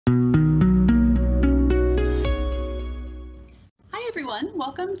everyone.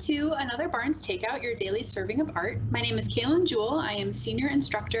 Welcome to another Barnes Takeout, your daily serving of art. My name is Kaelin Jewell. I am Senior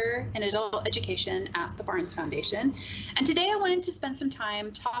Instructor in Adult Education at the Barnes Foundation. And today I wanted to spend some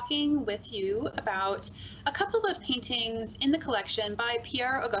time talking with you about a couple of paintings in the collection by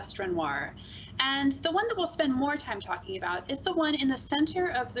Pierre-Auguste Renoir. And the one that we'll spend more time talking about is the one in the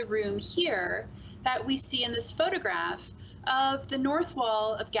center of the room here that we see in this photograph of the north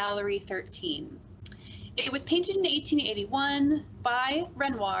wall of Gallery 13. It was painted in 1881 by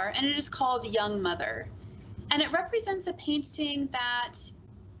Renoir, and it is called Young Mother. And it represents a painting that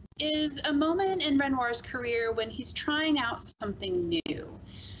is a moment in Renoir's career when he's trying out something new.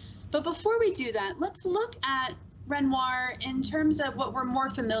 But before we do that, let's look at Renoir in terms of what we're more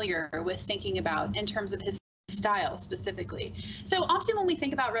familiar with thinking about in terms of his style specifically. So often when we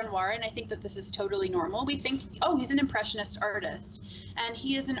think about Renoir, and I think that this is totally normal, we think, oh, he's an Impressionist artist. And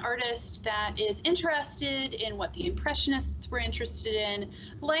he is an artist that is interested in what the Impressionists were interested in,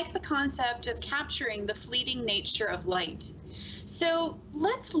 like the concept of capturing the fleeting nature of light. So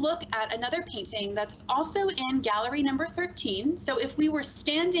let's look at another painting that's also in gallery number 13. So if we were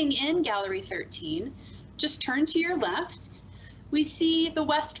standing in gallery 13, just turn to your left, we see the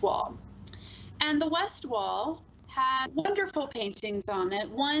west wall. And the west wall had wonderful paintings on it,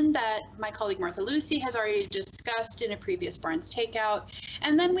 one that my colleague Martha Lucy has already discussed in a previous Barnes Takeout.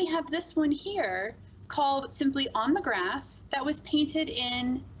 And then we have this one here called simply On the Grass that was painted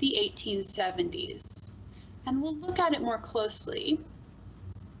in the 1870s. And we'll look at it more closely.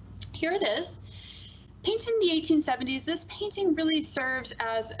 Here it is. Painted in the 1870s, this painting really serves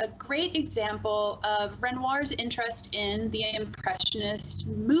as a great example of Renoir's interest in the Impressionist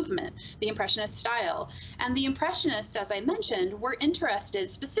movement, the Impressionist style. And the Impressionists, as I mentioned, were interested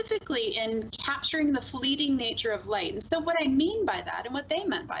specifically in capturing the fleeting nature of light. And so what I mean by that, and what they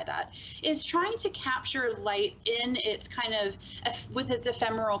meant by that, is trying to capture light in its kind of, with its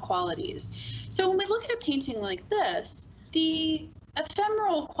ephemeral qualities. So when we look at a painting like this, the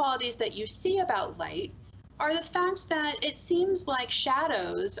ephemeral qualities that you see about light are the fact that it seems like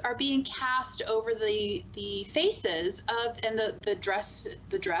shadows are being cast over the faces of and the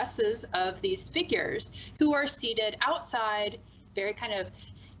dresses of these figures who are seated outside, very kind of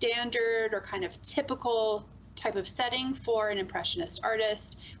standard or kind of typical type of setting for an Impressionist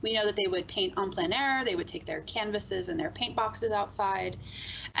artist. We know that they would paint en plein air, they would take their canvases and their paint boxes outside.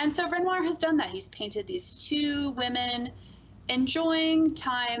 And so Renoir has done that. He's painted these two women enjoying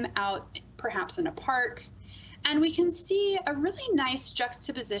time out, perhaps in a park. And we can see a really nice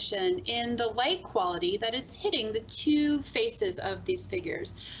juxtaposition in the light quality that is hitting the two faces of these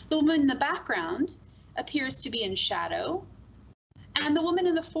figures. The woman in the background appears to be in shadow, and the woman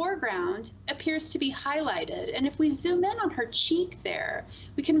in the foreground appears to be highlighted. And if we zoom in on her cheek there,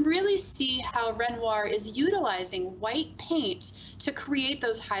 we can really see how Renoir is utilizing white paint to create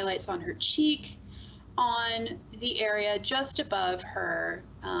those highlights on her cheek, on the area just above her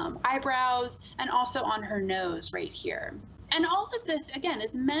eyebrows, and also on her nose right here. And all of this, again,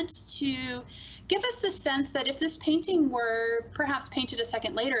 is meant to give us the sense that if this painting were perhaps painted a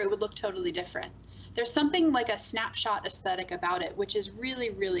second later, it would look totally different. There's something like a snapshot aesthetic about it, which is really,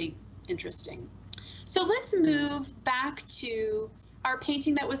 really interesting. So let's move back to our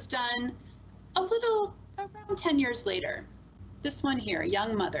painting that was done a little around 10 years later. This one here,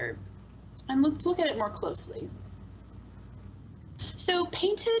 Young Mother. And let's look at it more closely. So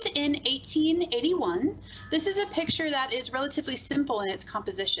painted in 1881, this is a picture that is relatively simple in its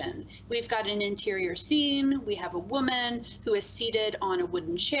composition. We've got an interior scene. We have a woman who is seated on a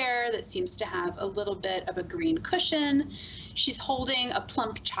wooden chair that seems to have a little bit of a green cushion. She's holding a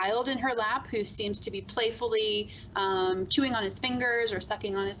plump child in her lap who seems to be playfully chewing on his fingers or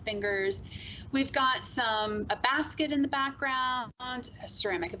sucking on his fingers. We've got a basket in the background, a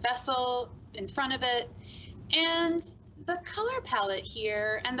ceramic vessel in front of it, and the color palette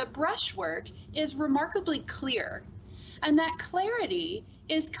here and the brushwork is remarkably clear. And that clarity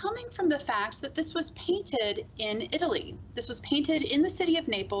is coming from the fact that this was painted in Italy. This was painted in the city of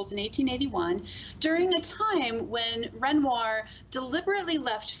Naples in 1881 during a time when Renoir deliberately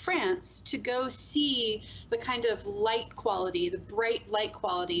left France to go see the kind of light quality, the bright light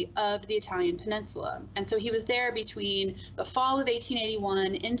quality of the Italian peninsula. And so he was there between the fall of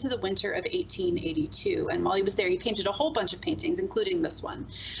 1881 into the winter of 1882. And while he was there, he painted a whole bunch of paintings, including this one.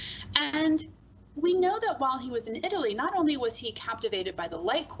 And we know that while he was in Italy, not only was he captivated by the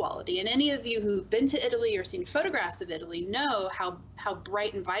light quality, and any of you who've been to Italy or seen photographs of Italy know how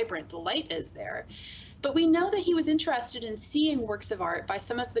bright and vibrant the light is there, but we know that he was interested in seeing works of art by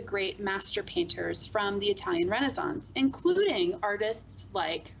some of the great master painters from the Italian Renaissance, including artists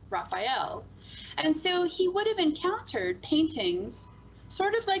like Raphael. And so he would have encountered paintings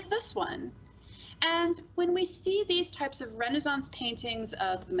sort of like this one. And when we see these types of Renaissance paintings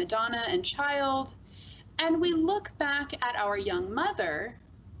of the Madonna and Child, and we look back at our young mother,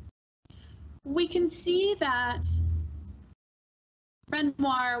 we can see that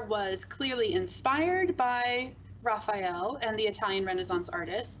Renoir was clearly inspired by Raphael and the Italian Renaissance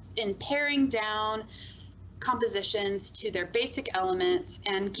artists in paring down compositions to their basic elements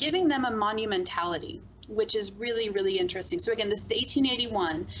and giving them a monumentality, which is really, really interesting. So again, this is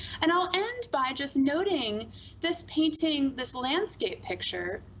 1881. And I'll end by just noting this painting, this landscape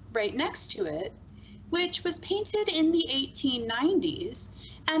picture right next to it, which was painted in the 1890s.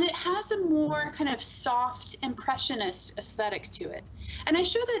 And it has a more kind of soft impressionist aesthetic to it. And I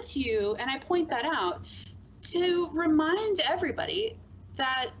show that to you, and I point that out to remind everybody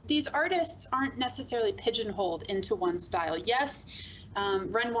that these artists aren't necessarily pigeonholed into one style. Yes,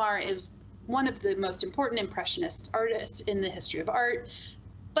 Renoir is one of the most important impressionist artists in the history of art,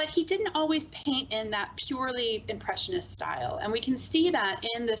 but he didn't always paint in that purely impressionist style. And we can see that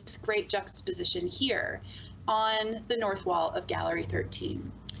in this great juxtaposition here on the north wall of Gallery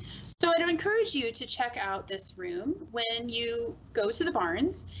 13. So I'd encourage you to check out this room when you go to the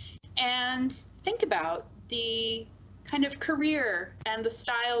Barnes and think about the kind of career and the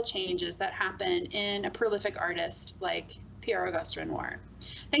style changes that happen in a prolific artist like Pierre-Auguste Renoir.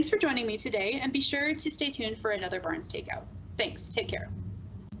 Thanks for joining me today, and be sure to stay tuned for another Barnes Takeout. Thanks, take care.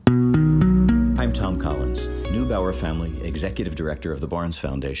 I'm Tom Collins, Neubauer Family Executive Director of the Barnes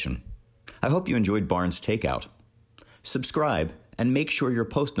Foundation. I hope you enjoyed Barnes Takeout. Subscribe and make sure your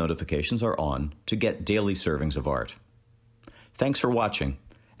post notifications are on to get daily servings of art. Thanks for watching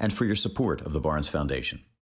and for your support of the Barnes Foundation.